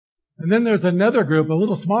And then there's another group, a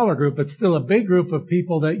little smaller group, but still a big group of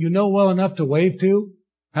people that you know well enough to wave to,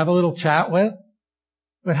 have a little chat with.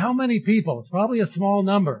 But how many people? It's probably a small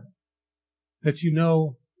number that you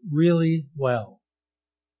know really well.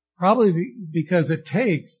 Probably because it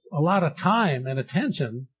takes a lot of time and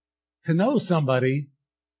attention to know somebody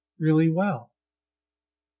really well.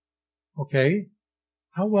 Okay?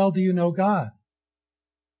 How well do you know God?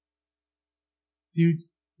 You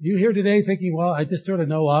here today thinking, well, I just sort of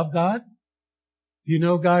know of God? Do you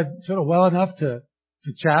know God sort of well enough to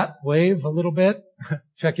chat, wave a little bit,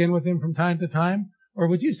 check in with Him from time to time? Or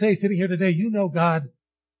would you say sitting here today, you know God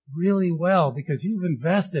really well because you've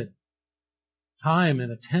invested time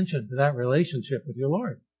and attention to that relationship with your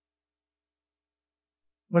Lord?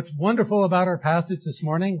 What's wonderful about our passage this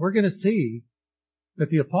morning, we're going to see that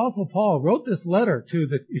the Apostle Paul wrote this letter to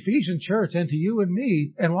the Ephesian church and to you and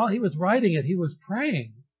me, and while he was writing it, he was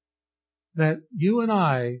praying that you and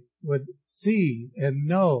I would see and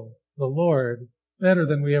know the Lord better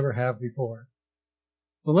than we ever have before.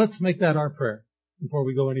 So let's make that our prayer before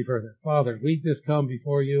we go any further. Father, we just come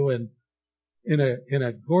before you, and in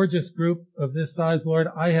a gorgeous group of this size, Lord,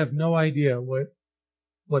 I have no idea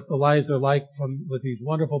what the lives are like with these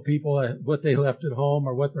wonderful people, what they left at home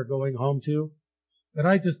or what they're going home to. But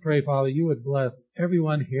I just pray, Father, you would bless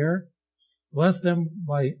everyone here. Bless them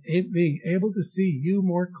by being able to see you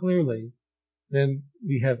more clearly than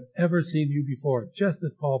we have ever seen you before. Just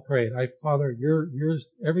as Paul prayed. Father, you're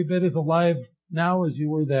every bit as alive now as you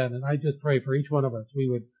were then. And I just pray for each one of us we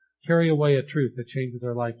would carry away a truth that changes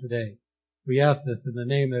our life today. We ask this in the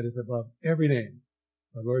name that is above every name,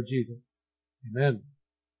 our Lord Jesus. Amen.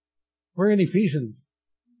 We're in Ephesians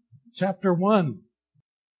chapter 1.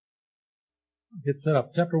 Get set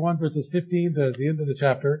up. Chapter 1, verses 15 to the end of the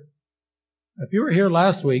chapter. If you were here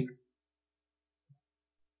last week,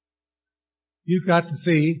 you got to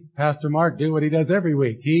see Pastor Mark do what he does every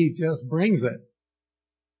week. He just brings it.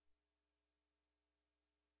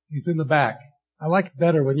 He's in the back. I like it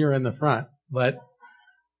better when you're in the front, but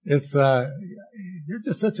it's, you're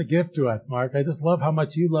just such a gift to us, Mark. I just love how much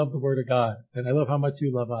you love the Word of God, and I love how much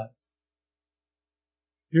you love us.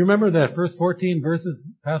 You remember the first 14 verses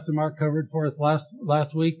Pastor Mark covered for us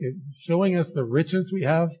last week, showing us the riches we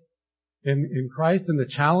have in Christ and the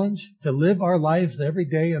challenge to live our lives every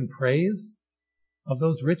day in praise of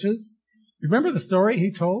those riches. Remember the story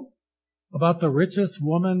he told about the richest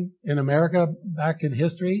woman in America back in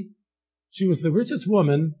history? She was the richest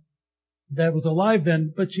woman that was alive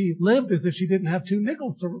then, but she lived as if she didn't have two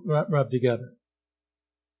nickels to rub together.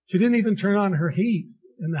 She didn't even turn on her heat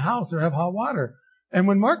in the house or have hot water. And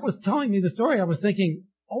when Mark was telling me the story, I was thinking,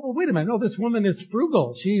 oh, well, wait a minute. No, this woman is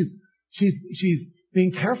frugal. She's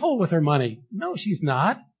being careful with her money. No, she's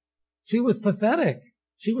not. She was pathetic.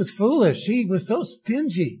 She was foolish. She was so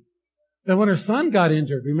stingy that when her son got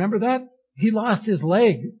injured, remember that? He lost his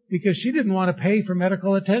leg because she didn't want to pay for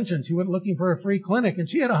medical attention. She went looking for a free clinic, and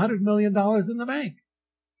she had $100 million in the bank.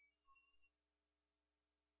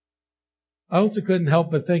 I also couldn't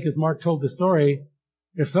help but think, as Mark told the story,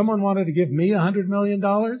 if someone wanted to give me $100 million,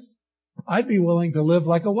 I'd be willing to live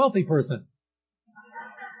like a wealthy person.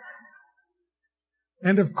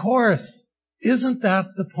 And of course, isn't that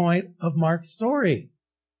the point of Mark's story?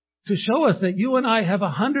 To show us that you and I have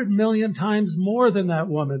 100 million times more than that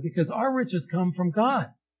woman because our riches come from God.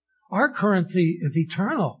 Our currency is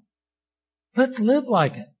eternal. Let's live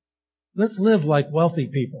like it. Let's live like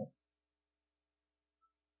wealthy people.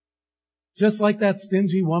 Just like that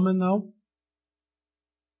stingy woman, though,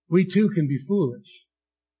 we too can be foolish.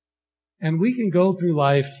 And we can go through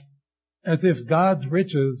life as if God's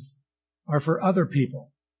riches are for other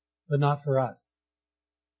people, but not for us.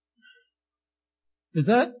 Does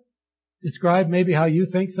that describe maybe how you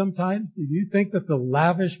think sometimes? Do you think that the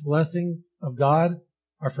lavish blessings of God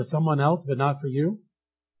are for someone else, but not for you?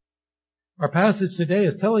 Our passage today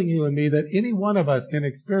is telling you and me that any one of us can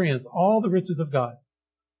experience all the riches of God,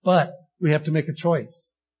 but we have to make a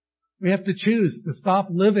choice. We have to choose to stop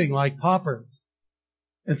living like paupers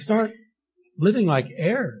and start living like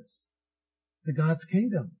heirs to God's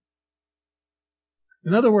kingdom.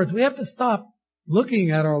 In other words, we have to stop looking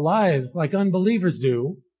at our lives like unbelievers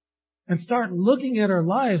do and start looking at our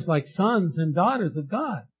lives like sons and daughters of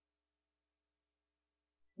God.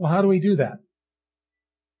 Well, how do we do that?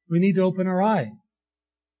 We need to open our eyes,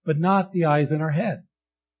 but not the eyes in our head.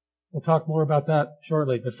 We'll talk more about that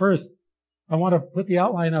shortly. But first, I want to put the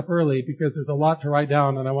outline up early because there's a lot to write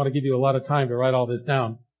down and I want to give you a lot of time to write all this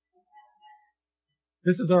down.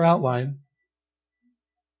 This is our outline.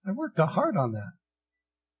 I worked hard on that.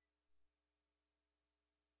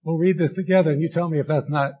 We'll read this together and you tell me if that's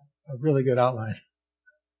not a really good outline.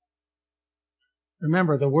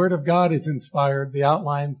 Remember, the Word of God is inspired, the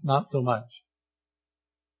outlines not so much.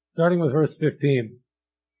 Starting with verse 15.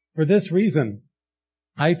 For this reason,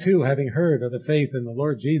 I too, having heard of the faith in the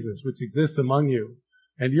Lord Jesus, which exists among you,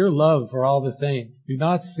 and your love for all the saints, do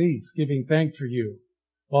not cease giving thanks for you,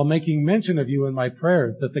 while making mention of you in my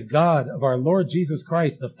prayers, that the God of our Lord Jesus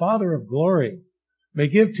Christ, the Father of glory, may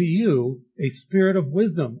give to you a spirit of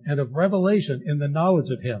wisdom and of revelation in the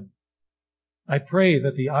knowledge of him. I pray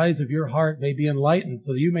that the eyes of your heart may be enlightened,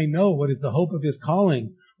 so that you may know what is the hope of his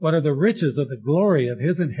calling, what are the riches of the glory of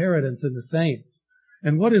his inheritance in the saints,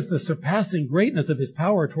 and what is the surpassing greatness of his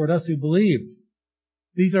power toward us who believe.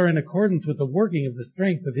 These are in accordance with the working of the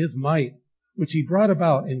strength of his might, which he brought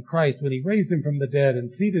about in Christ when he raised him from the dead and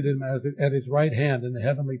seated him at his right hand in the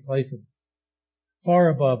heavenly places, far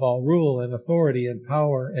above all rule and authority and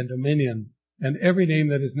power and dominion and every name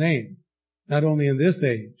that is named, not only in this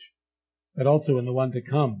age, but also in the one to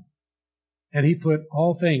come. And he put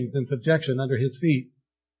all things in subjection under his feet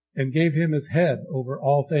and gave him as head over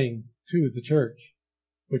all things to the church,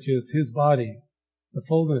 which is his body, the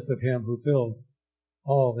fullness of him who fills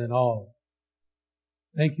all in all.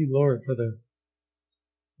 Thank you, Lord, for the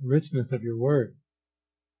richness of your word.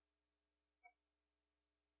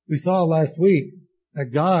 We saw last week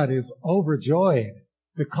that God is overjoyed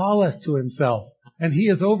to call us to himself, and he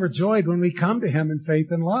is overjoyed when we come to him in faith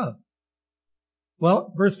and love.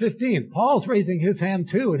 Well, verse 15, Paul's raising his hand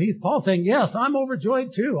too, and Paul's saying, yes, I'm overjoyed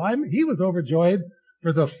too. He was overjoyed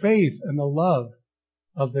for the faith and the love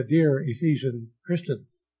of the dear Ephesian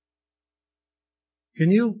Christians.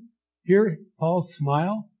 Can you hear Paul's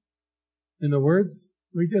smile in the words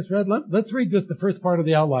we just read? Let's read just the first part of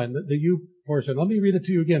the outline, the you portion. Let me read it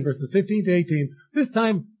to you again, verses 15 to 18. This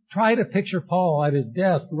time, try to picture Paul at his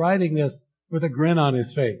desk writing this with a grin on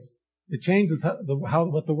his face. It changes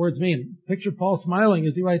what the words mean. Picture Paul smiling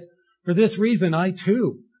as he writes, for this reason I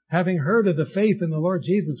too, having heard of the faith in the Lord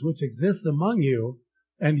Jesus which exists among you,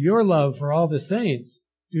 and your love for all the saints,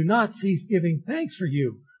 do not cease giving thanks for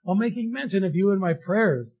you, while making mention of you in my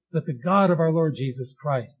prayers, that the God of our Lord Jesus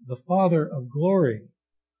Christ, the Father of glory,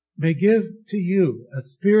 may give to you a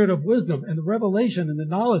spirit of wisdom and revelation in the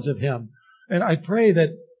knowledge of him. And I pray that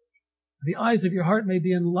the eyes of your heart may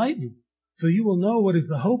be enlightened, so you will know what is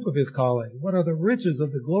the hope of his calling, what are the riches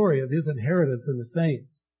of the glory of his inheritance in the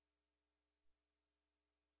saints.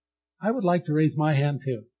 I would like to raise my hand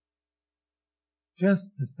too, just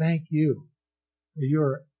to thank you for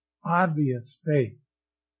your obvious faith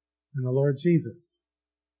in the Lord Jesus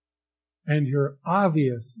and your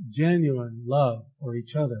obvious, genuine love for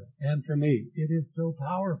each other and for me. It is so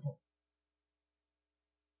powerful.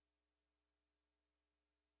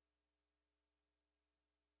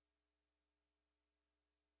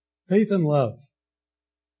 Faith and love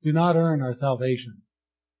do not earn our salvation.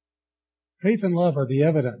 Faith and love are the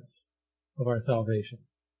evidence of our salvation.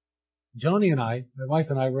 Joni and I, my wife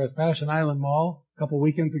and I, were at Fashion Island Mall a couple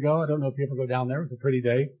weekends ago. I don't know if you ever go down there. It was a pretty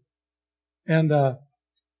day. And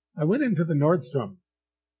I went into the Nordstrom.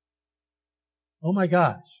 Oh my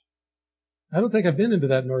gosh. I don't think I've been into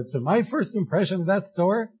that Nordstrom. My first impression of that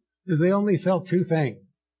store is they only sell two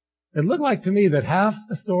things. It looked like to me that half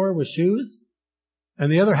the store was shoes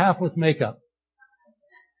and the other half was makeup.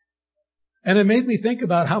 And it made me think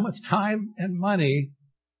about how much time and money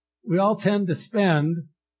we all tend to spend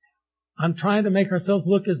on trying to make ourselves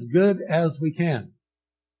look as good as we can.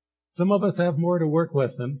 Some of us have more to work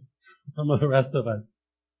with than some of the rest of us.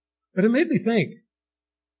 But it made me think,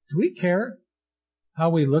 do we care how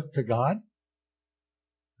we look to God?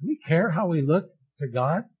 Do we care how we look to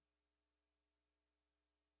God?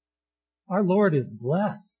 Our Lord is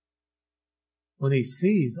blessed when he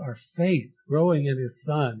sees our faith growing in his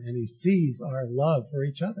Son and he sees our love for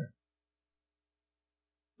each other.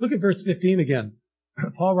 Look at verse 15 again.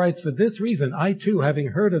 Paul writes, for this reason, I too, having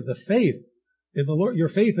heard of the faith in the Lord, your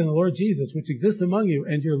faith in the Lord Jesus, which exists among you,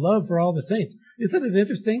 and your love for all the saints. Isn't it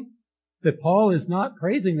interesting that Paul is not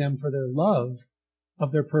praising them for their love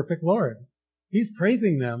of their perfect Lord? He's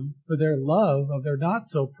praising them for their love of their not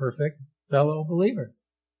so perfect fellow believers.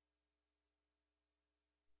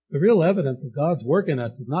 The real evidence of God's work in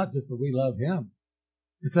us is not just that we love him.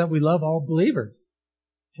 It's that we love all believers,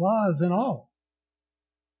 flaws and all.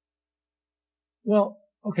 Well,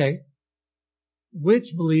 okay.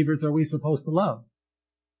 Which believers are we supposed to love?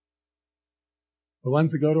 The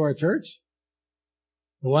ones that go to our church?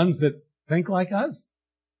 The ones that think like us?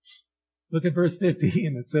 Look at verse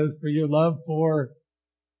 15. It says, for your love for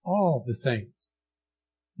all the saints.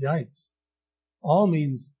 Yikes. All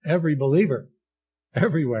means every believer.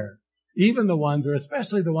 Everywhere. Even the ones, or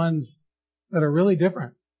especially the ones that are really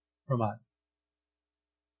different from us.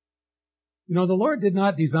 You know, the Lord did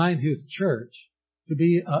not design His church to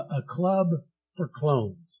be a club for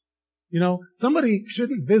clones. You know, somebody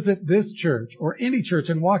shouldn't visit this church or any church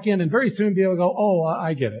and walk in and very soon be able to go, oh,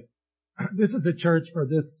 I get it. This is a church for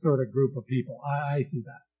this sort of group of people. I see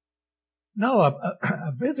that. No,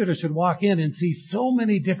 a visitor should walk in and see so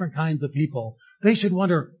many different kinds of people. They should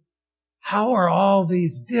wonder, how are all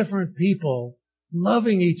these different people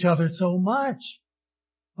loving each other so much?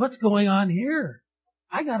 What's going on here?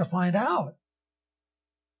 I got to find out.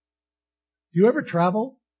 Do you ever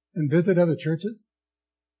travel and visit other churches?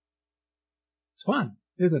 It's fun,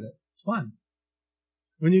 isn't it? It's fun.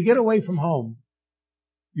 When you get away from home,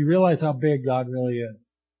 you realize how big God really is.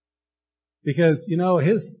 Because, you know,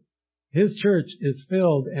 His church is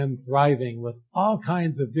filled and thriving with all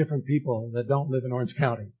kinds of different people that don't live in Orange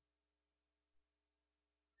County.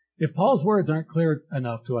 If Paul's words aren't clear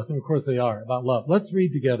enough to us, and of course they are, about love, let's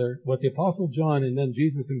read together what the Apostle John and then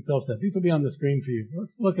Jesus Himself said. These will be on the screen for you.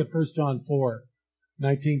 Let's look at 1 John 4,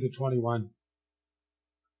 19 to 21.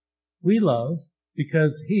 We love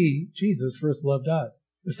because He, Jesus, first loved us.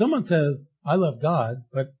 If someone says, I love God,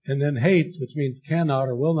 and then hates, which means cannot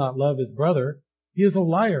or will not love his brother, he is a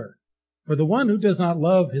liar. For the one who does not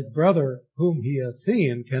love his brother whom he has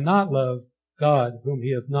seen cannot love God whom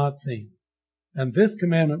he has not seen. And this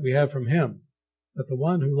commandment we have from Him, that the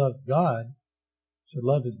one who loves God should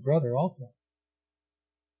love his brother also.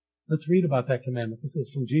 Let's read about that commandment. This is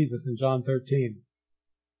from Jesus in John 13,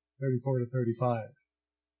 34 to 35.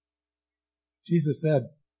 Jesus said,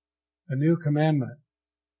 a new commandment.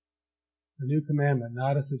 It's a new commandment,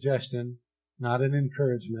 not a suggestion, not an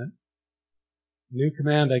encouragement. A new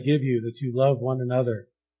command I give you, that you love one another,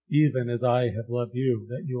 even as I have loved you,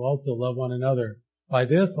 that you also love one another. By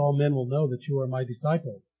this all men will know that you are my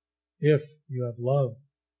disciples, if you have love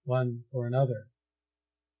one for another.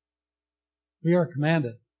 We are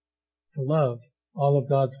commanded to love all of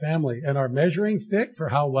God's family, and our measuring stick for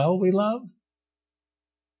how well we love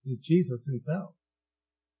is Jesus Himself.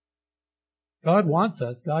 God wants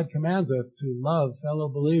us, God commands us to love fellow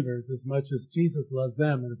believers as much as Jesus loves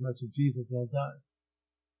them and as much as Jesus loves us.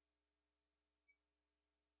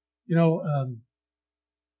 You know,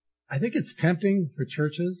 I think it's tempting for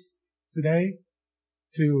churches today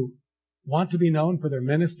to want to be known for their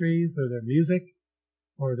ministries or their music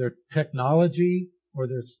or their technology or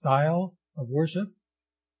their style of worship.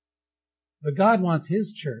 But God wants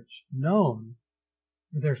His church known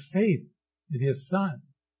for their faith in His Son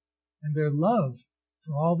and their love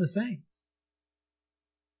for all the saints.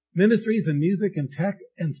 Ministries and music and tech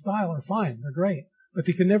and style are fine. They're great. But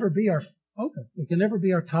they can never be our focus. They can never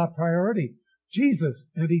be our top priority. Jesus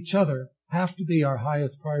and each other have to be our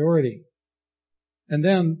highest priority. And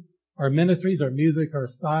then our ministries, our music, our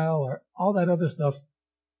style, all that other stuff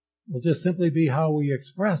will just simply be how we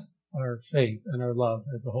express our faith and our love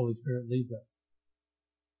as the Holy Spirit leads us.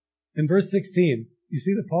 In verse 16, you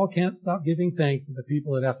see that Paul can't stop giving thanks to the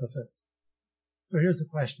people at Ephesus. So here's the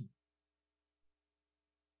question.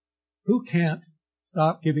 Who can't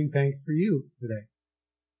stop giving thanks for you today?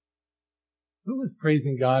 Who is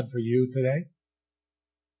praising God for you today?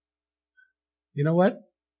 You know what?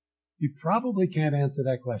 You probably can't answer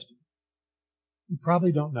that question. You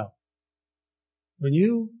probably don't know. When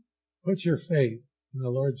you put your faith in the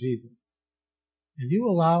Lord Jesus, and you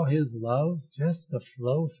allow His love just to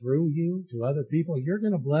flow through you to other people, you're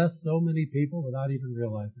going to bless so many people without even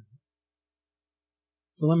realizing it.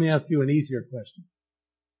 So let me ask you an easier question.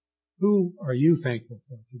 Who are you thankful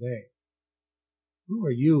for today? Who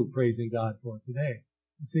are you praising God for today?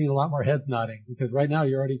 I'm seeing a lot more heads nodding because right now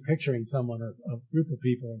you're already picturing someone, a group of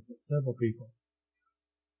people, or several people.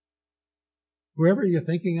 Whoever you're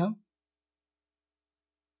thinking of,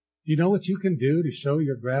 do you know what you can do to show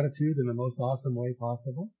your gratitude in the most awesome way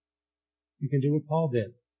possible? You can do what Paul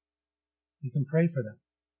did. You can pray for them.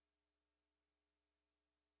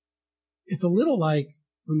 It's a little like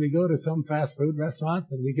when we go to some fast food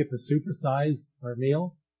restaurants and we get to supersize our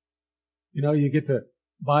meal. You know, you get to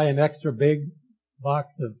buy an extra big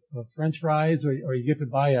box of French fries, or you get to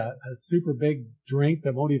buy a super big drink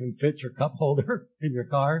that won't even fit your cup holder in your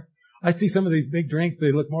car. I see some of these big drinks,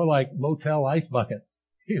 they look more like motel ice buckets.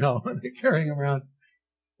 You know, they're carrying around.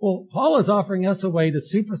 Well, Paul is offering us a way to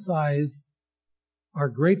supersize our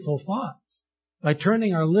grateful thoughts by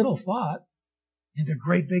turning our little thoughts into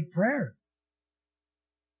great big prayers.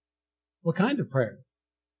 What kind of prayers?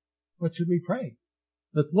 What should we pray?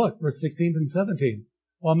 Let's look, verse 16 and 17.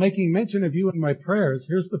 While making mention of you in my prayers,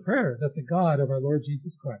 here's the prayer, that the God of our Lord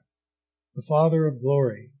Jesus Christ, the Father of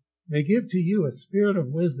glory, may give to you a spirit of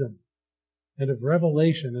wisdom and of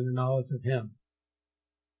revelation in the knowledge of Him.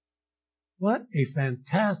 What a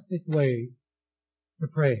fantastic way to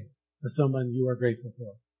pray for someone you are grateful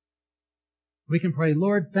for. We can pray,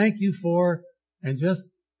 Lord, thank you for, and just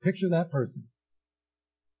picture that person.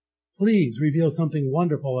 Please reveal something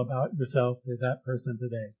wonderful about yourself to that person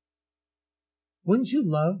today. Wouldn't you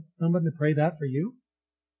love someone to pray that for you?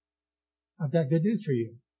 I've got good news for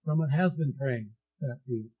you. Someone has been praying that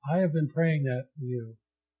for you. I have been praying that for you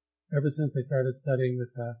ever since I started studying this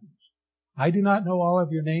passage. I do not know all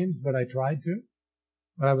of your names, but I tried to.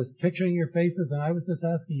 But I was picturing your faces, and I was just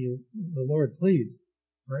asking you, the Lord, please,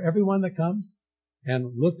 for everyone that comes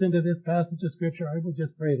and looks into this passage of Scripture, I would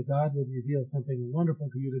just pray that God would reveal something wonderful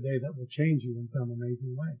to you today that will change you in some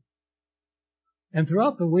amazing way. And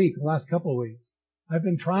throughout the week, the last couple of weeks, I've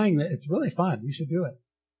been trying that. It's really fun. You should do it.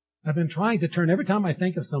 I've been trying to turn, every time I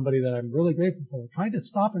think of somebody that I'm really grateful for, trying to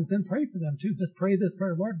stop and then pray for them too. Just pray this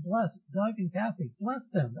prayer. Lord, bless Doug and Kathy. Bless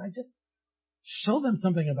them. I just show them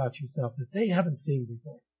something about yourself that they haven't seen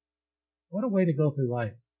before. What a way to go through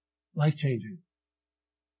life. Life-changing.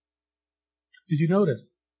 Did you notice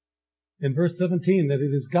in verse 17 that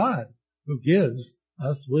it is God who gives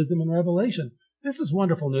us wisdom and revelation? This is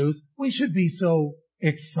wonderful news. We should be so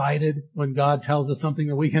excited when God tells us something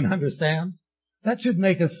that we can understand. That should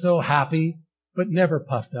make us so happy, but never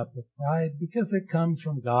puffed up with pride, because it comes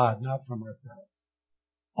from God, not from ourselves.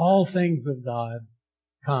 All things of God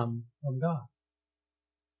come from God.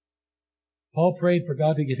 Paul prayed for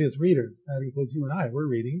God to give his readers, that includes you and I, we're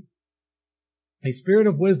reading, a spirit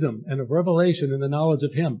of wisdom and of revelation in the knowledge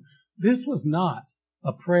of Him. This was not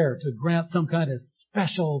a prayer to grant some kind of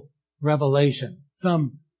special revelation,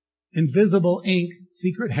 some invisible ink,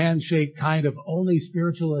 secret handshake kind of only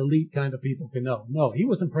spiritual elite kind of people can know. No, he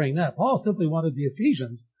wasn't praying that. Paul simply wanted the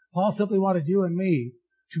Ephesians. Paul simply wanted you and me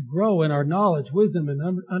to grow in our knowledge, wisdom,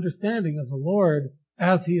 and understanding of the Lord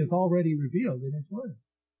as He is already revealed in His Word.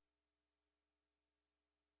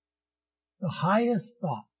 The highest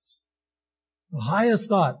thoughts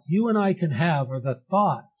you and I can have are the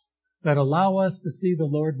thoughts that allow us to see the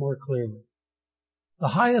Lord more clearly. The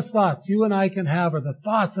highest thoughts you and I can have are the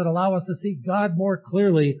thoughts that allow us to see God more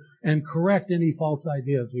clearly and correct any false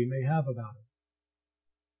ideas we may have about Him.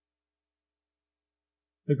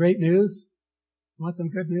 The great news? Want some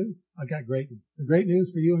good news? I got great news. The great news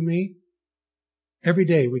for you and me? Every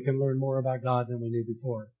day we can learn more about God than we knew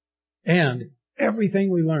before. And everything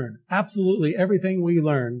we learn, absolutely everything we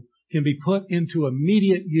learn, can be put into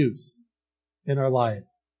immediate use in our lives,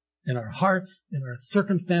 in our hearts, in our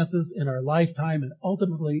circumstances, in our lifetime, and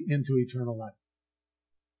ultimately into eternal life.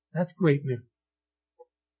 That's great news.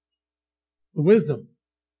 The wisdom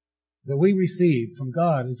that we receive from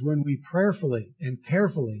God is when we prayerfully and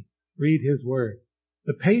carefully read His Word.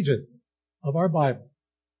 The pages of our Bibles,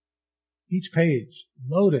 each page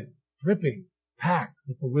loaded, dripping, packed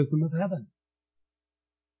with the wisdom of heaven.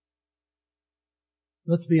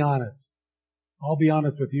 Let's be honest. I'll be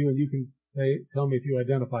honest with you, and you can tell me if you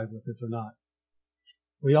identify with this or not.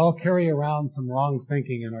 We all carry around some wrong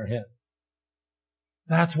thinking in our heads.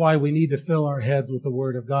 That's why we need to fill our heads with the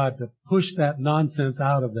Word of God to push that nonsense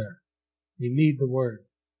out of there. We need the Word.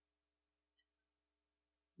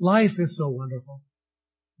 Life is so wonderful.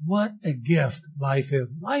 What a gift life is.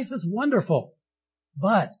 Life is wonderful.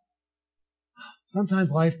 But sometimes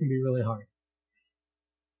life can be really hard.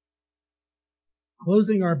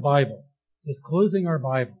 Closing our Bible, just closing our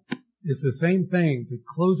Bible, is the same thing to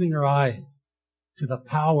closing our eyes to the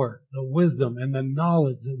power, the wisdom, and the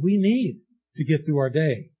knowledge that we need to get through our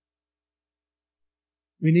day.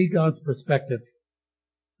 We need God's perspective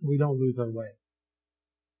so we don't lose our way.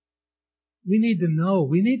 We need to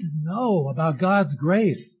know about God's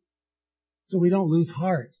grace so we don't lose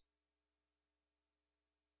heart.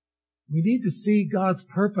 We need to see God's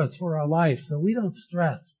purpose for our life so we don't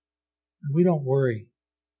stress and we don't worry.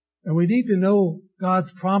 And we need to know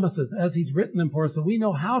God's promises as He's written them for us so we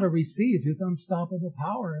know how to receive His unstoppable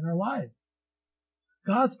power in our lives.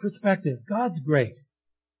 God's perspective, God's grace,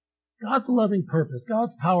 God's loving purpose,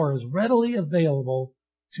 God's power is readily available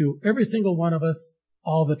to every single one of us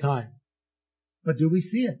all the time. But do we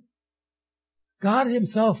see it? God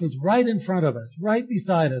Himself is right in front of us, right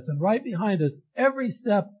beside us, and right behind us every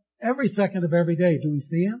step, every second of every day. Do we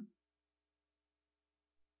see Him?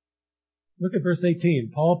 Look at verse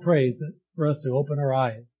 18. Paul prays for us to open our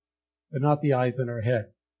eyes, but not the eyes in our head.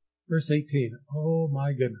 Verse 18. Oh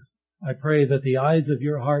my goodness. I pray that the eyes of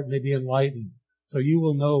your heart may be enlightened, so you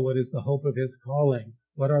will know what is the hope of His calling,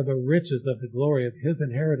 what are the riches of the glory of His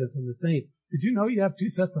inheritance in the saints. Did you know you have two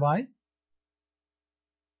sets of eyes?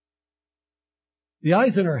 The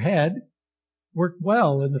eyes in our head work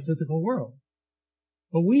well in the physical world,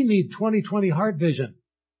 but we need 20/20 heart vision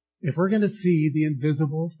if we're going to see the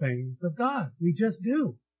invisible things of God. We just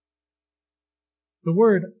do. The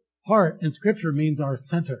word heart in Scripture means our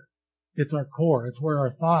center. It's our core. It's where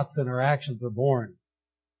our thoughts and our actions are born.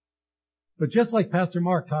 But just like Pastor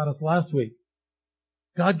Mark taught us last week,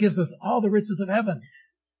 God gives us all the riches of heaven.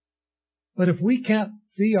 But if we can't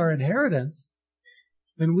see our inheritance,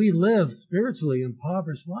 then we live spiritually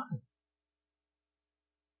impoverished lives.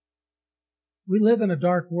 We live in a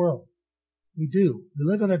dark world. We do. We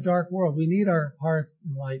live in a dark world. We need our hearts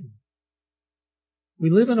enlightened. We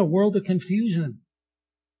live in a world of confusion.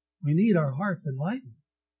 We need our hearts enlightened.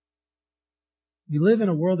 We live in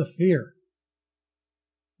a world of fear.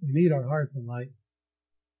 We need our hearts enlightened.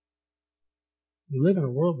 We live in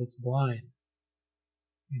a world that's blind.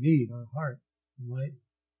 We need our hearts enlightened.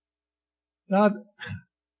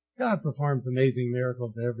 God performs amazing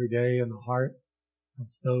miracles every day in the heart of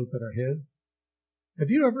those that are His. Have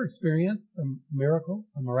you ever experienced a miracle,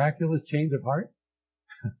 a miraculous change of heart?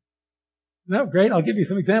 Isn't that great? I'll give you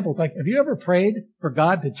some examples. Like, have you ever prayed for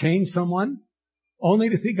God to change someone only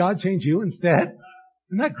to see God change you instead?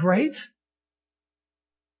 Isn't that great?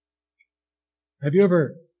 Have you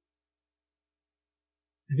ever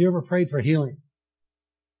prayed for healing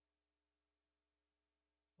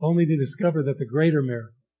only to discover that the greater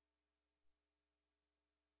miracle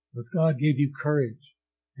was God gave you courage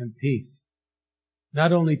and peace,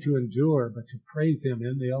 not only to endure, but to praise Him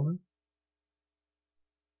in the illness?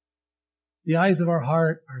 The eyes of our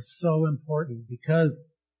heart are so important because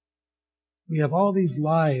we have all these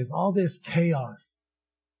lies, all this chaos,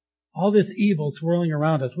 all this evil swirling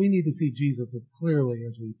around us. We need to see Jesus as clearly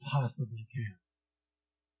as we possibly can.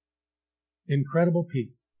 Incredible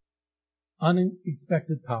peace,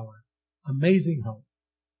 unexpected power, amazing hope,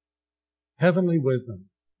 heavenly wisdom,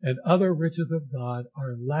 and other riches of God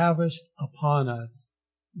are lavished upon us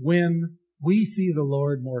when we see the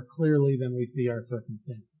Lord more clearly than we see our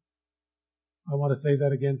circumstances. I want to say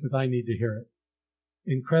that again because I need to hear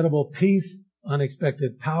it. Incredible peace,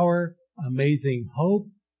 unexpected power, amazing hope,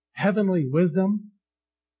 heavenly wisdom,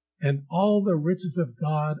 and all the riches of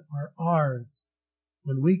God are ours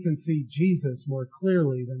when we can see Jesus more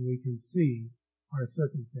clearly than we can see our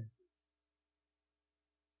circumstances.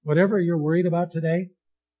 Whatever you're worried about today,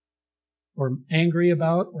 or angry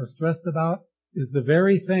about, or stressed about, is the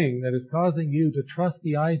very thing that is causing you to trust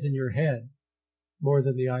the eyes in your head more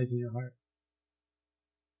than the eyes in your heart.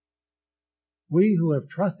 We who have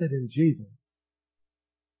trusted in Jesus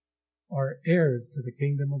are heirs to the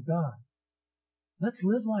kingdom of God. Let's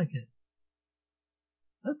live like it.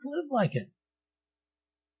 Let's live like it.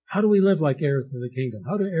 How do we live like heirs to the kingdom?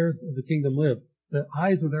 How do heirs of the kingdom live? The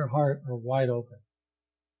eyes of their heart are wide open.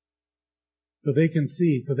 So they can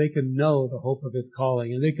see, so they can know the hope of His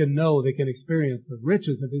calling, and they can know, they can experience the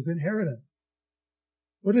riches of His inheritance.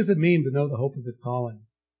 What does it mean to know the hope of His calling?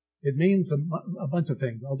 It means a bunch of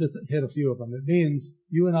things. I'll just hit a few of them. It means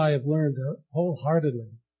you and I have learned to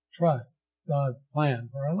wholeheartedly trust God's plan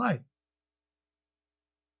for our life.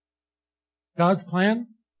 God's plan,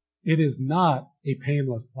 it is not a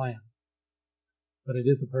painless plan, but it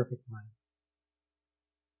is a perfect plan.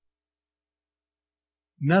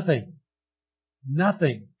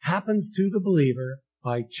 Nothing happens to the believer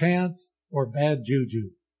by chance or bad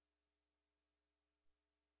juju.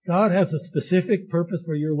 God has a specific purpose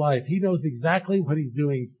for your life. He knows exactly what He's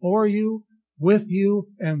doing for you, with you,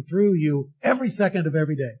 and through you every second of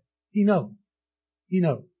every day. He knows. He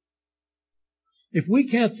knows. If we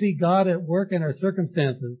can't see God at work in our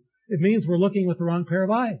circumstances, it means we're looking with the wrong pair of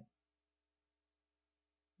eyes.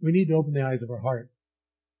 We need to open the eyes of our heart.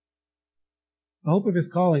 The hope of His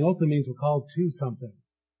calling also means we're called to something.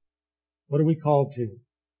 What are we called to?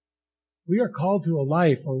 We are called to a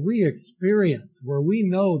life where we experience, where we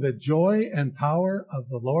know the joy and power of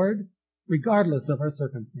the Lord, regardless of our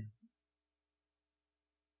circumstances.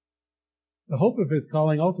 The hope of His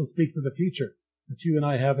calling also speaks of the future that you and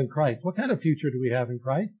I have in Christ. What kind of future do we have in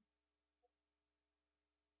Christ?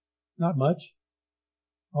 Not much.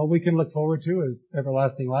 All we can look forward to is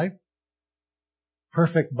everlasting life,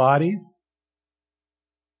 perfect bodies,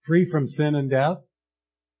 free from sin and death,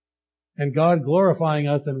 and God glorifying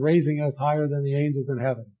us and raising us higher than the angels in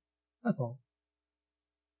heaven. That's all.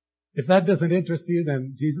 If that doesn't interest you,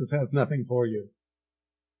 then Jesus has nothing for you.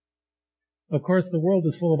 Of course, the world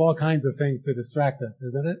is full of all kinds of things to distract us,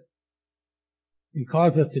 isn't it? And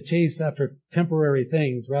cause us to chase after temporary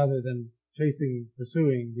things rather than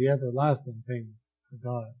pursuing the everlasting things for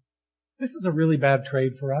God. This is a really bad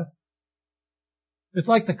trade for us. It's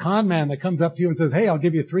like the con man that comes up to you and says, "Hey, I'll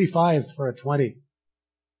give you 3 5s for a 20.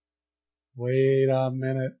 Wait a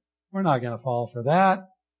minute. We're not going to fall for that.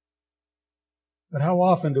 But how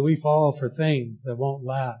often do we fall for things that won't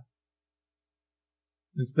last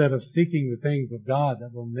instead of seeking the things of God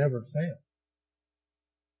that will never fail?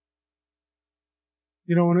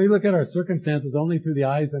 You know, when we look at our circumstances only through the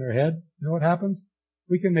eyes in our head, you know what happens?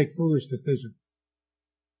 We can make foolish decisions.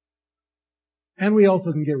 And we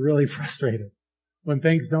also can get really frustrated when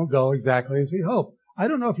things don't go exactly as we hope. I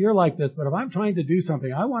don't know if you're like this, but if I'm trying to do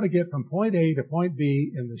something, I want to get from point A to point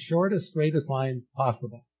B in the shortest, straightest line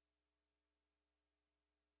possible.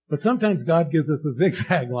 But sometimes God gives us a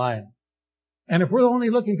zigzag line. And if we're only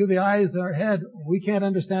looking through the eyes in our head, we can't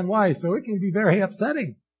understand why. So it can be very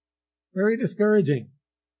upsetting, very discouraging.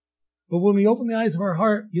 But when we open the eyes of our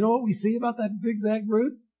heart, you know what we see about that zigzag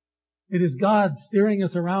route? It is God steering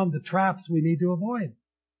us around the traps we need to avoid.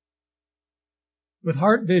 With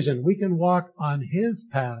heart vision, we can walk on His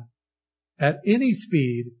path at any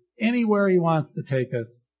speed, anywhere He wants to take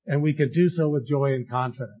us, and we can do so with joy and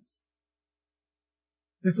confidence.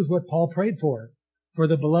 This is what Paul prayed for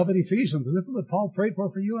the beloved Ephesians, and this is what Paul prayed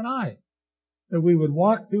for you and I, that we would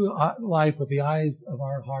walk through life with the eyes of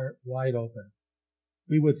our heart wide open.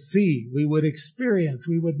 We would see, we would experience,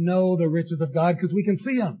 we would know the riches of God because we can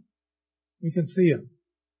see Him. We can see Him.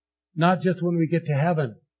 Not just when we get to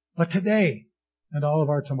heaven, but today and all of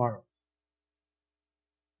our tomorrows.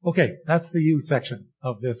 Okay, that's the you section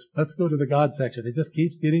of this. Let's go to the God section. It just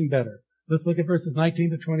keeps getting better. Let's look at verses 19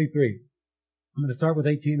 to 23. I'm going to start with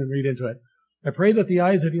 18 and read into it. I pray that the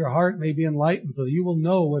eyes of your heart may be enlightened so that you will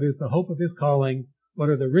know what is the hope of His calling, what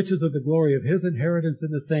are the riches of the glory of His inheritance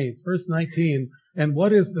in the saints. Verse 19, and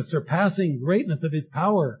what is the surpassing greatness of His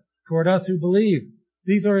power toward us who believe.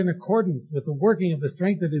 These are in accordance with the working of the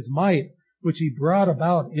strength of His might, which He brought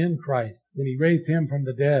about in Christ when He raised Him from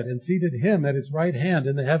the dead and seated Him at His right hand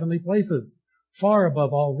in the heavenly places, far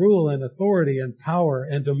above all rule and authority and power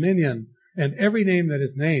and dominion and every name that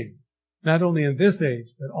is named, not only in this age,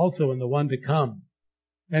 but also in the one to come.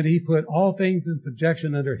 And He put all things in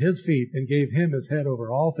subjection under His feet and gave Him as head over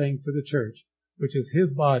all things to the church, which is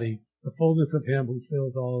His body, the fullness of Him who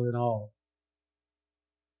fills all in all.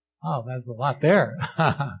 Oh, that's a lot there.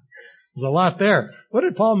 There's a lot there. What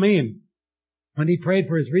did Paul mean when he prayed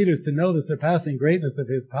for his readers to know the surpassing greatness of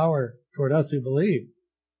His power toward us who believe?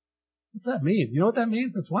 What's that mean? You know what that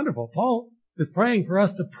means? It's wonderful. Paul is praying for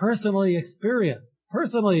us to personally experience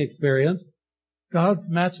God's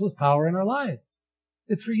matchless power in our lives.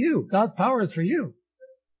 It's for you. God's power is for you.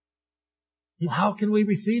 How can we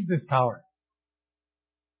receive this power?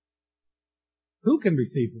 Who can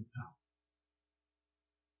receive this power?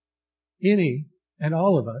 Any and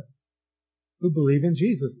all of us who believe in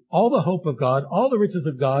Jesus. All the hope of God, all the riches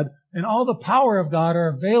of God, and all the power of God are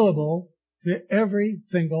available to every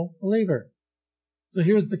single believer. So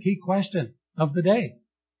here's the key question of the day.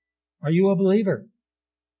 Are you a believer?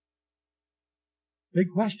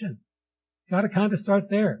 Big question. Got to kind of start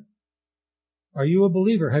there. Are you a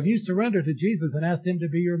believer? Have you surrendered to Jesus and asked Him to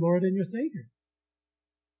be your Lord and your Savior?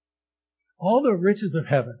 All the riches of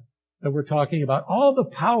heaven that we're talking about, all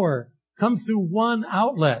the power comes through one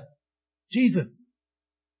outlet, Jesus.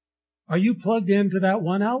 Are you plugged into that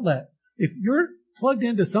one outlet? If you're plugged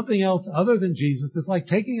into something else other than Jesus, it's like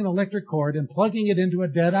taking an electric cord and plugging it into a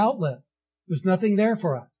dead outlet. There's nothing there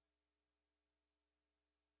for us.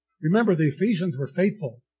 Remember, the Ephesians were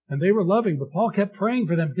faithful and they were loving, but Paul kept praying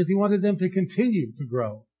for them because he wanted them to continue to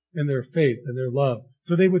grow in their faith and their love,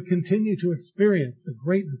 so they would continue to experience the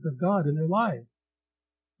greatness of God in their lives.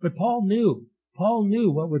 But Paul knew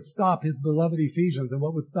what would stop his beloved Ephesians and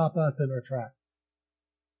what would stop us in our tracks.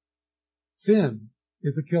 Sin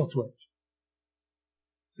is a kill switch.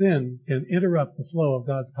 Sin can interrupt the flow of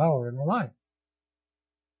God's power in our lives.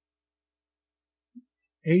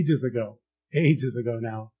 Ages ago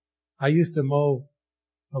now, I used to mow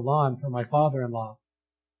the lawn for my father-in-law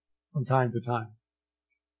from time to time.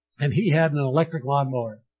 And he had an electric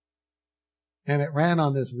lawnmower. And it ran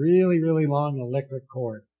on this really, really long electric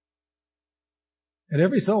cord. And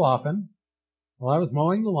every so often, while I was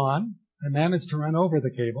mowing the lawn, I managed to run over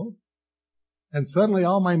the cable. And suddenly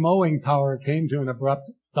all my mowing power came to an abrupt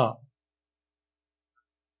stop.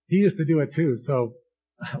 He used to do it too, so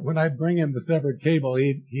when I'd bring him the severed cable,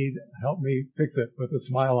 he'd help me fix it with a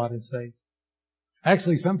smile on his face.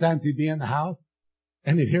 Actually, sometimes he'd be in the house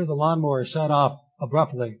and he'd hear the lawnmower shut off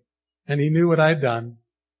abruptly, and he knew what I'd done.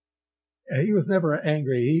 He was never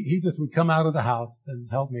angry. He just would come out of the house and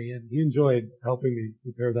help me, and he enjoyed helping me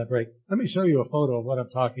repair that break. Let me show you a photo of what I'm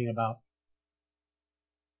talking about.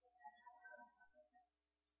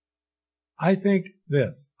 I think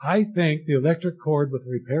the electric cord with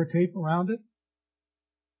repair tape around it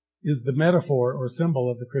is the metaphor or symbol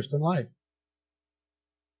of the Christian life.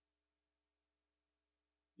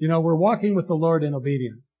 We're walking with the Lord in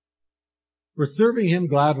obedience. We're serving Him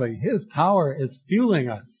gladly. His power is fueling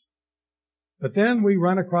us. But then we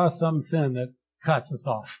run across some sin that cuts us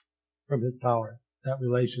off from His power, that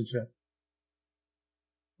relationship.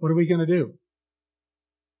 What are we going to do?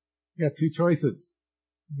 We got two choices.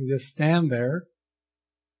 We just stand there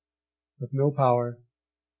with no power,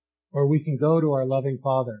 or we can go to our loving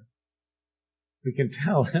Father. We can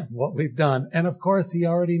tell Him what we've done. And of course, He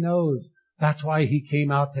already knows. That's why He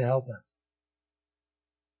came out to help us.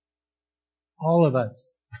 All of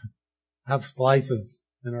us have splices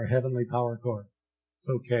in our heavenly power cords. It's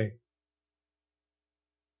okay.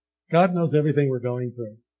 God knows everything we're going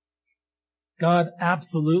through. God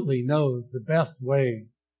absolutely knows the best way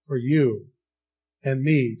for you and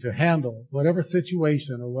me to handle whatever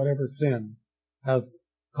situation or whatever sin has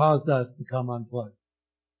caused us to come unplugged.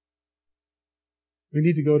 We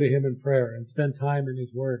need to go to Him in prayer and spend time in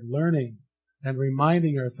His Word, learning and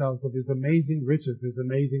reminding ourselves of His amazing riches, His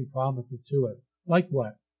amazing promises to us. Like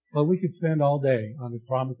what? Well, we could spend all day on His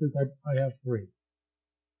promises. I have 3.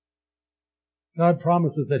 God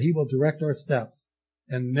promises that He will direct our steps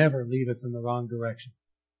and never lead us in the wrong direction.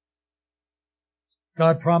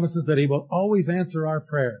 God promises that He will always answer our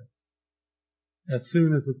prayers as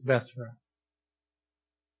soon as it's best for us.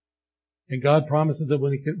 And God promises that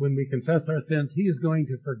when we confess our sins, He is going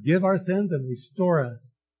to forgive our sins and restore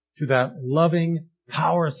us to that loving,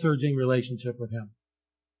 power-surging relationship with Him.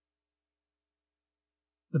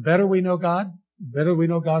 The better we know God, the better we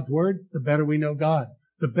know God's Word, the better we know God.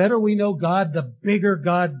 The better we know God, the bigger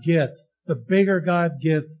God gets. The bigger God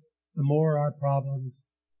gets, the more our problems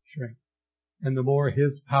shrink. And the more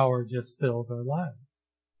His power just fills our lives.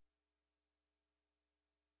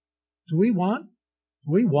 Do we want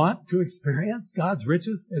to experience God's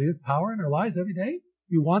riches and His power in our lives every day? Do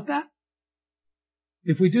you want that?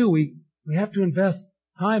 If we do, we have to invest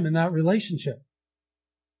time in that relationship.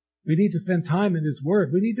 We need to spend time in His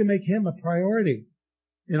Word. We need to make Him a priority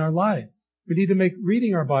in our lives. We need to make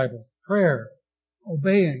reading our Bibles, prayer,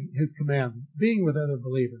 obeying His commands, being with other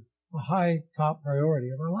believers, a high top priority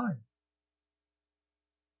of our lives.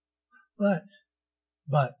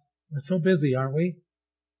 But, we're so busy, aren't we?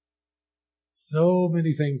 So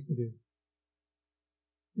many things to do.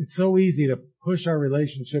 It's so easy to push our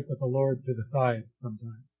relationship with the Lord to the side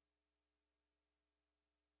sometimes.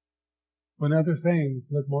 When other things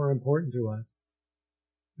look more important to us,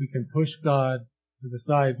 we can push God to the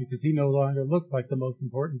side because He no longer looks like the most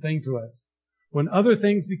important thing to us. When other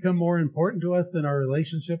things become more important to us than our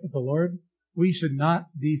relationship with the Lord, we should not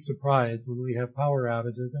be surprised when we have power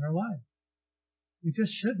outages in our lives. We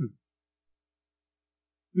just shouldn't.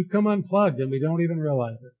 We've come unplugged and we don't even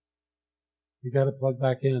realize it. We've got to plug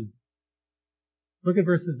back in. Look at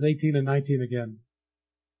verses 18 and 19 again.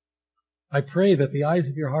 I pray that the eyes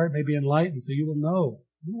of your heart may be enlightened so you will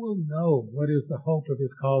know what is the hope of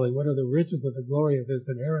His calling, what are the riches of the glory of His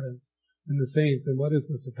inheritance in the saints, and what is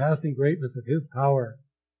the surpassing greatness of His power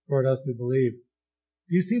toward us who believe.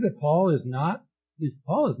 Do you see that Paul is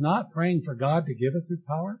not praying for God to give us His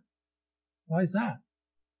power? Why is that?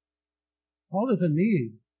 Paul doesn't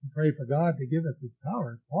need to pray for God to give us His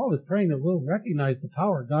power. Paul is praying that we'll recognize the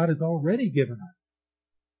power God has already given us.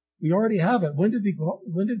 We already have it. When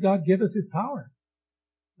did God give us His power?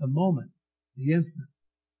 The moment, the instant.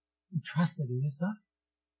 We trusted in His Son.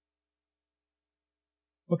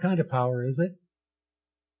 What kind of power is it?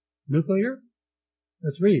 Nuclear?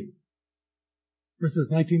 Let's read. Verses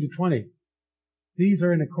 19 to 20. These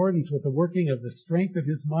are in accordance with the working of the strength of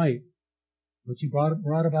His might, which He brought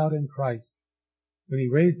about in Christ, when He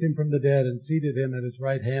raised Him from the dead and seated Him at His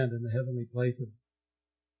right hand in the heavenly places.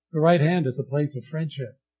 The right hand is a place of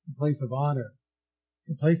friendship. It's a place of honor.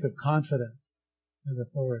 It's a place of confidence and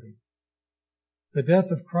authority. The death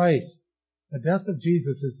of Christ, the death of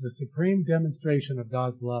Jesus, is the supreme demonstration of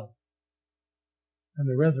God's love. And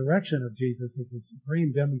the resurrection of Jesus is the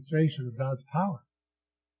supreme demonstration of God's power.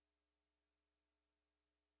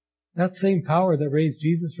 That same power that raised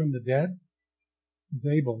Jesus from the dead is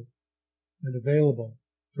able and available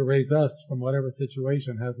to raise us from whatever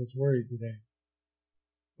situation has us worried today.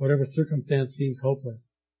 Whatever circumstance seems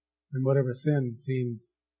hopeless, and whatever sin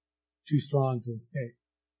seems too strong to escape.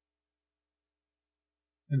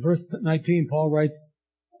 In verse 19, Paul writes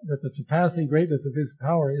that the surpassing greatness of His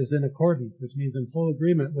power is in accordance, which means in full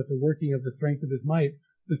agreement with the working of the strength of His might.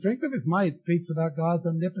 The strength of His might speaks about God's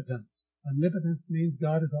omnipotence. Omnipotence means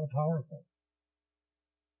God is all-powerful.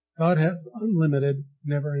 God has unlimited,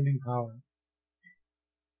 never-ending power.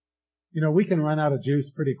 We can run out of juice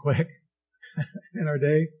pretty quick in our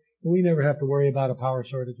day. We never have to worry about a power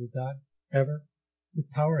shortage with God, ever. His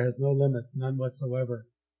power has no limits, none whatsoever.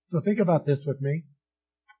 So think about this with me.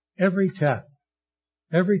 Every test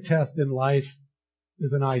in life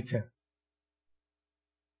is an eye test.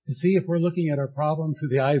 To see if we're looking at our problems through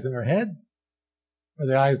the eyes in our heads or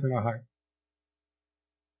the eyes in our heart.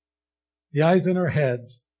 The eyes in our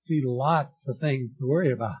heads see lots of things to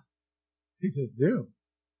worry about. They just do.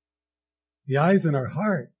 The eyes in our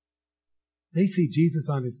heart, they see Jesus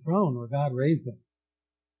on his throne where God raised him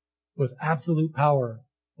with absolute power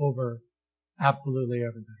over absolutely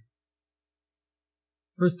everything.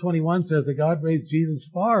 Verse 21 says that God raised Jesus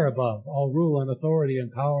far above all rule and authority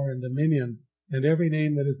and power and dominion and every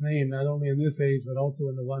name that is named, not only in this age but also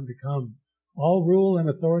in the one to come. All rule and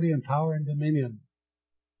authority and power and dominion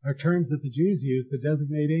are terms that the Jews used to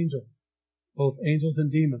designate angels, both angels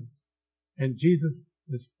and demons. And Jesus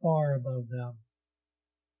is far above them.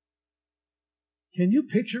 Can you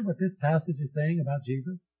picture what this passage is saying about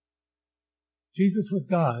Jesus? Jesus was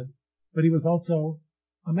God, but he was also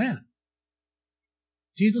a man.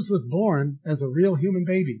 Jesus was born as a real human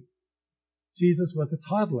baby. Jesus was a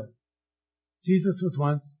toddler. Jesus was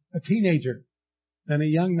once a teenager, then a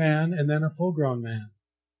young man, and then a full-grown man.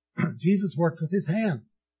 Jesus worked with his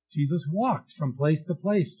hands. Jesus walked from place to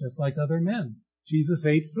place just like other men. Jesus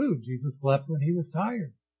ate food. Jesus slept when he was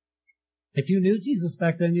tired. If you knew Jesus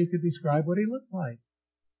back then, you could describe what he looked like.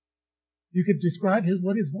 You could describe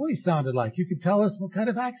what his voice sounded like. You could tell us what kind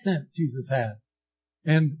of accent Jesus had.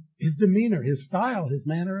 And his demeanor, his style, his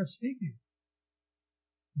manner of speaking.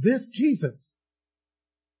 This Jesus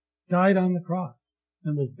died on the cross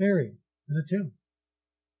and was buried in a tomb.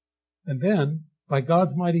 And then, by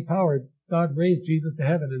God's mighty power, God raised Jesus to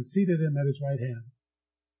heaven and seated him at his right hand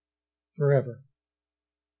forever.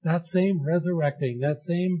 That same resurrecting, that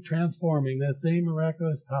same transforming, that same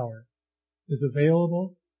miraculous power is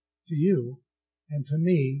available to you and to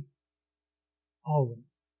me always.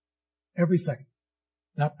 Every second.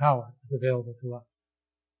 That power is available to us.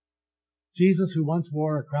 Jesus, who once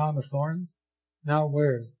wore a crown of thorns, now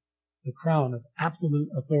wears the crown of absolute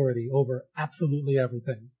authority over absolutely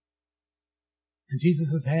everything. And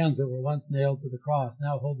Jesus' hands that were once nailed to the cross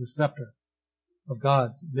now hold the scepter of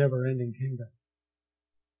God's never-ending kingdom.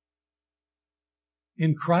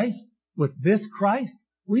 In Christ, with this Christ,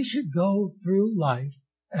 we should go through life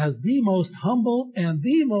as the most humble and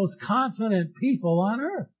the most confident people on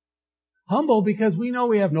earth. Humble because we know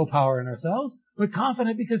we have no power in ourselves, but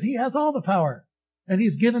confident because he has all the power. And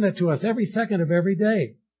he's given it to us every second of every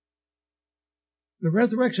day. The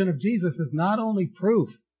resurrection of Jesus is not only proof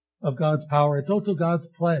of God's power, it's also God's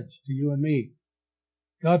pledge to you and me.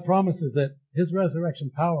 God promises that his resurrection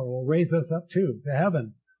power will raise us up to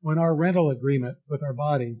heaven when our rental agreement with our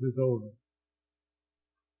bodies is over.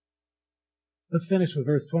 Let's finish with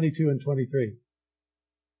verse 22 and 23.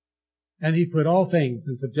 And he put all things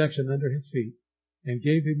in subjection under his feet, and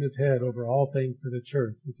gave him his head over all things to the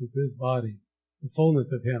church, which is his body, the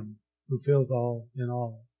fullness of him who fills all in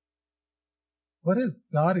all. What has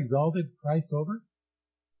God exalted Christ over?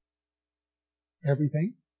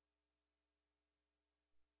 Everything.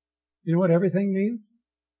 You know what everything means?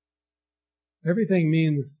 Everything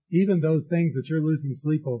means even those things that you're losing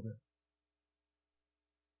sleep over.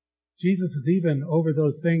 Jesus is even over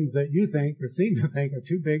those things that you think or seem to think are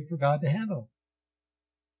too big for God to handle.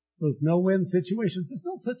 Those no-win situations. There's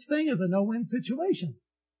no such thing as a no-win situation.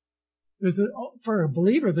 For a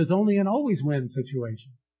believer, there's only an always-win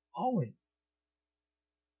situation. Always.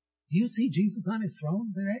 Do you see Jesus on his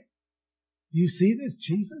throne today? Do you see this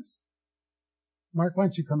Jesus? Mark, why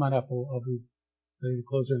don't you come on up? I'll be ready to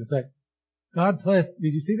close here in a sec.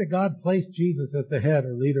 Did you see that God placed Jesus as the head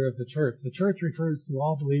or leader of the church? The church refers to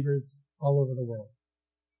all believers all over the world.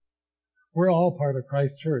 We're all part of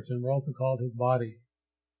Christ's church, and we're also called his body.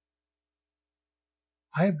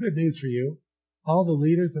 I have good news for you. All the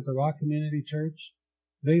leaders at the Rock Community Church,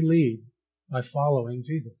 they lead by following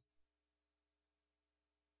Jesus.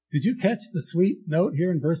 Did you catch the sweet note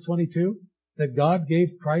here in verse 22 that God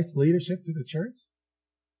gave Christ's leadership to the church?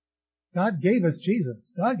 God gave us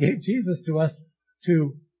Jesus. God gave Jesus to us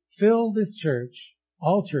to fill this church,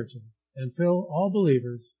 all churches, and fill all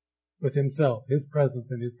believers with himself, his presence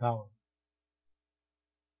and his power.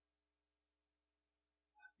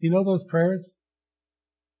 You know those prayers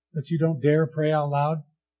that you don't dare pray out loud?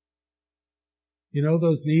 You know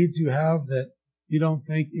those needs you have that you don't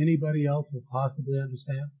think anybody else will possibly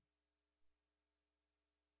understand?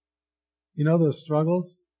 You know those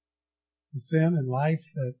struggles, the sin in life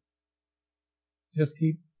that just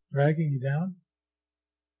keep dragging you down?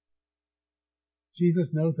 Jesus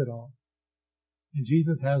knows it all. And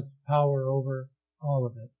Jesus has power over all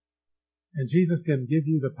of it. And Jesus can give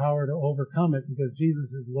you the power to overcome it because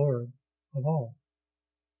Jesus is Lord of all.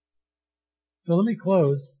 So let me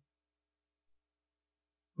close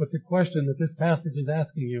with the question that this passage is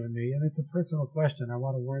asking you and me, and it's a personal question. I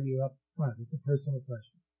want to warn you up front. It's a personal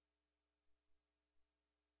question.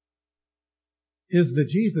 Is the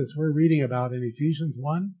Jesus we're reading about in Ephesians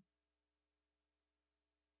 1,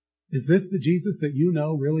 is this the Jesus that you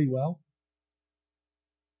know really well?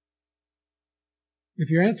 If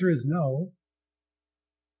your answer is no,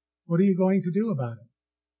 what are you going to do about it?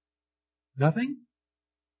 Nothing?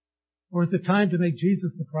 Or is it time to make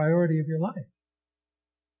Jesus the priority of your life?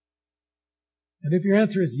 And if your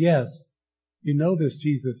answer is yes, you know this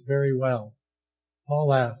Jesus very well.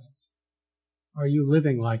 Paul asks, are you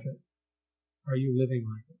living like it? Are you living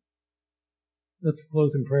like it? Let's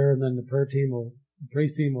close in prayer, and then the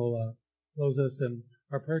praise team will close us, and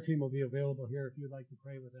our prayer team will be available here if you'd like to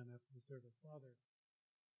pray with them after the service. Father.